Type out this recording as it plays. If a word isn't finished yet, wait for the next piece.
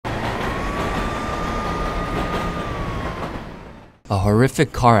A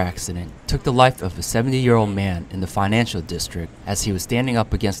horrific car accident took the life of a 70-year-old man in the financial district as he was standing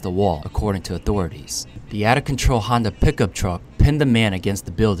up against the wall, according to authorities. The out-of-control Honda pickup truck pinned the man against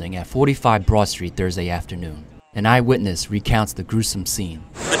the building at 45 Broad Street Thursday afternoon. An eyewitness recounts the gruesome scene.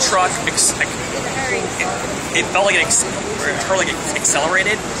 The truck, it felt like it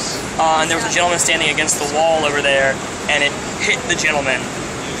accelerated, and there was a gentleman standing against the wall over there, and it hit the gentleman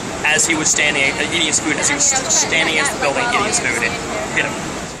as he was standing, eating his food, as he was standing against the building eating his food. It hit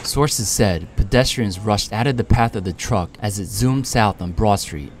him. Sources said pedestrians rushed out of the path of the truck as it zoomed south on Broad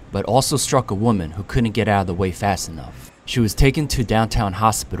Street, but also struck a woman who couldn't get out of the way fast enough. She was taken to downtown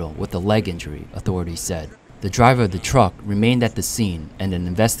hospital with a leg injury, authorities said. The driver of the truck remained at the scene and an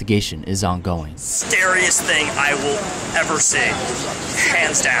investigation is ongoing. Scariest thing I will ever see,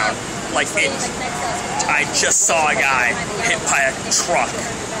 hands down. I just saw a guy hit by a truck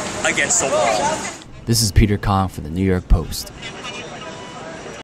against the wall. This is Peter Kong for the New York Post.